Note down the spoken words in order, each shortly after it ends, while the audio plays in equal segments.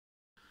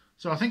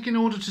So I think in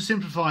order to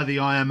simplify the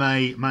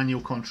IMA manual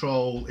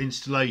control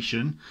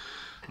installation,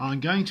 I'm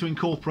going to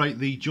incorporate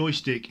the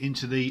joystick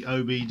into the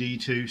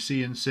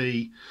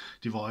OBDIIC&C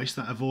device.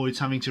 That avoids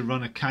having to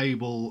run a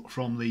cable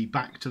from the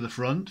back to the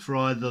front for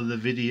either the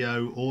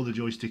video or the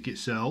joystick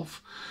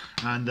itself,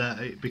 and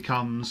it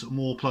becomes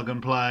more plug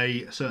and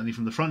play, certainly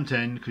from the front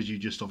end, because you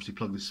just obviously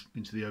plug this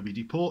into the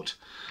OBD port,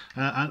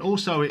 and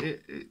also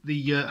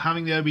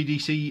having the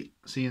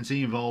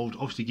OBDIIC&C involved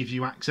obviously gives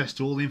you access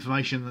to all the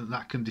information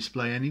that can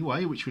display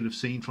anyway, which we'll have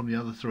seen from the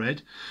other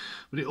thread,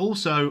 but it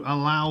also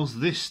allows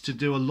this to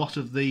do a lot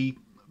of the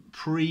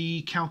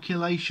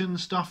pre-calculation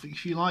stuff,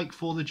 if you like,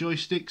 for the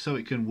joystick, so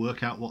it can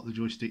work out what the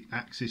joystick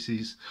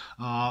axes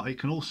are. It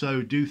can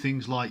also do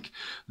things like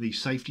the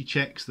safety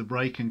checks, the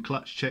brake and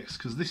clutch checks,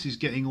 because this is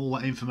getting all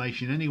that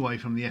information anyway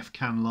from the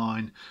FCAN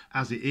line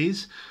as it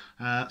is.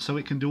 So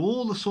it can do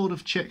all the sort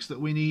of checks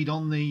that we need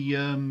on the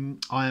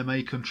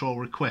IMA control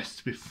requests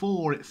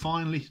before it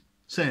finally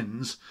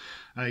sends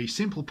a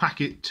simple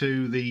packet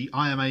to the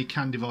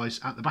IMACAN device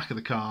at the back of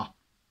the car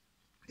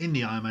in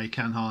the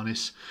IMACAN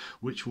harness,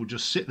 which will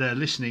just sit there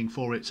listening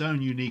for its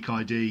own unique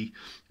ID,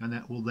 and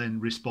that will then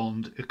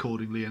respond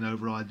accordingly and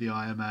override the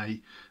IMA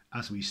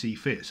as we see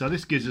fit. So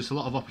this gives us a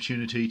lot of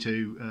opportunity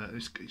to,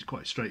 it's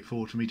quite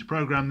straightforward for me to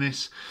program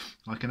this.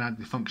 I can add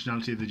the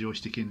functionality of the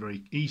joystick in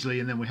very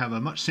easily, and then we have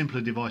a much simpler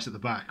device at the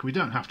back. We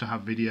don't have to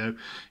have video,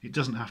 it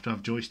doesn't have to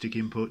have joystick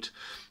input,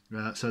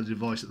 so the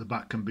device at the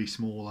back can be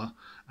smaller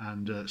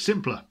and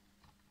simpler.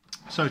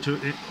 So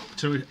to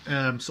sort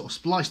of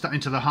splice that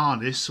into the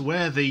harness,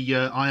 where the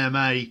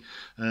IMA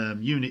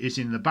unit is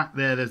in the back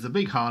there's the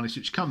big harness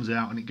which comes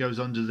out and it goes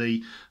under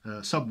the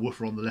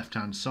subwoofer on the left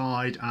hand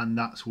side, and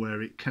that's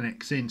where it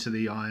connects into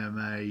the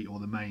IMA or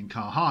the main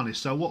car harness.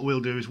 So what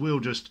we'll do is we'll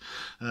just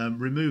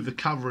remove the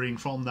covering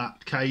from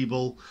that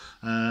cable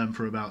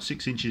for about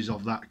 6 inches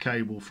of that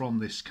cable from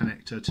this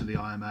connector to the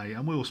IMA,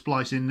 and we'll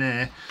splice in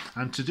there.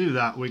 And to do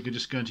that we're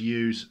just going to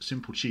use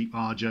simple cheap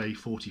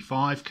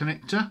RJ45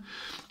 connector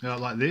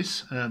like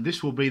this.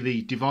 This will be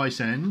the device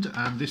end,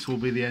 and this will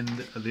be the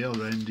end of the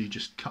other end. You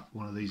just cut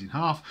one of these in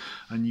half,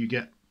 and you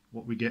get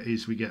what we get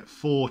is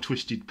 4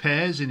 twisted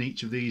pairs in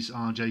each of these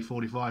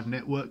RJ45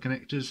 network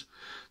connectors.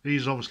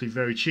 These are obviously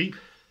very cheap.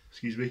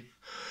 Excuse me.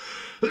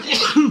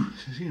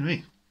 Excuse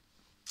me.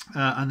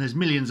 And there's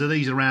millions of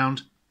these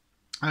around.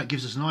 It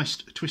gives us nice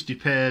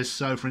twisted pairs.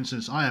 So, for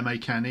instance,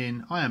 IMACAN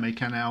in,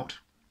 IMACAN out,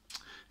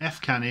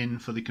 FCAN in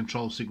for the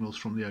control signals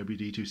from the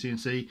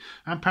OBDIIC&C,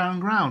 and power and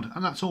ground,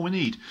 and that's all we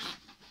need.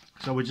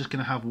 So we're just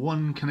going to have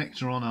one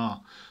connector on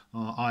our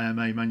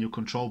IMA manual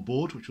control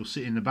board, which will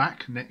sit in the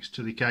back next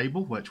to the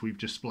cable, which we've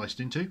just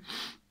spliced into.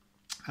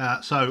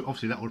 So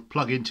obviously that will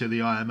plug into the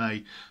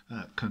IMA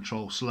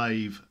control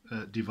slave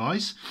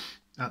device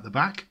at the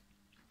back.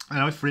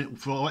 And if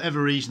for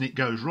whatever reason it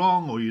goes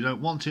wrong, or you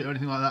don't want it or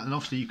anything like that, then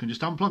obviously you can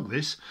just unplug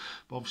this.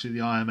 But obviously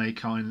the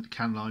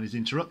IMACAN line is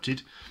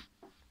interrupted.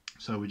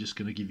 So we're just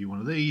going to give you one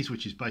of these,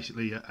 which is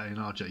basically an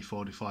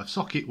RJ45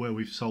 socket where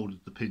we've soldered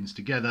the pins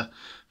together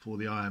for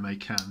the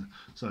IMACAN.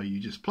 So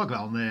you just plug that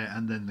on there,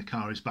 and then the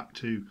car is back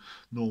to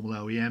normal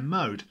OEM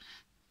mode.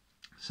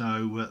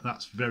 So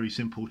that's very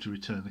simple to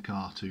return the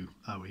car to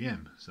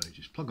OEM. So you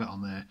just plug that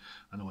on there,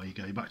 and away you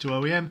go, back to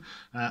OEM.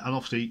 And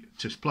obviously,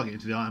 just plug it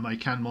into the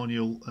IMACAN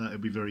module. It'll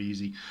be very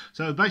easy.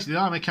 So basically,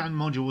 the IMACAN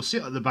module will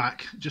sit at the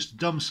back, just a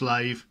dumb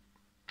slave,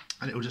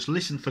 and it will just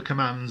listen for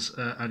commands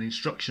and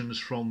instructions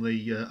from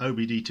the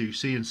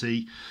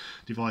OBDIIC&C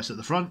device at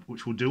the front,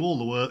 which will do all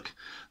the work.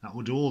 That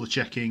will do all the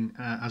checking,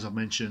 as I've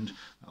mentioned.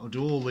 That will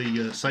do all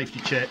the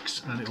safety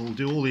checks, and it will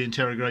do all the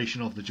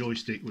interrogation of the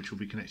joystick, which will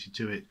be connected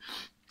to it.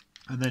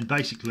 And then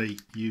basically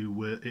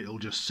it'll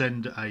just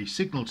send a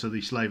signal to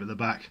the slave at the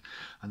back,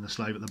 and the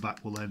slave at the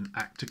back will then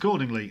act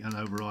accordingly and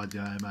override the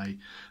IMA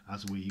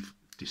as we've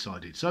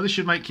decided. So this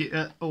should make it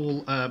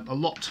all a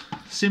lot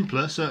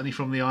simpler, certainly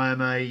from the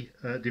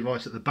IMA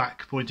device at the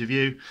back point of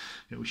view.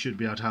 We should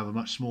be able to have a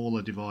much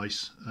smaller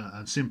device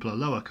and simpler,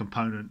 lower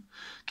component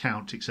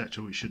count,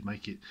 etc., which should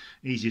make it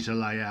easier to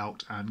lay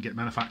out and get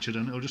manufactured.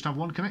 And it'll just have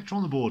one connector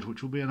on the board,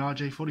 which will be an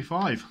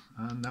RJ45,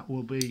 and that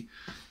will be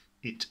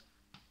it.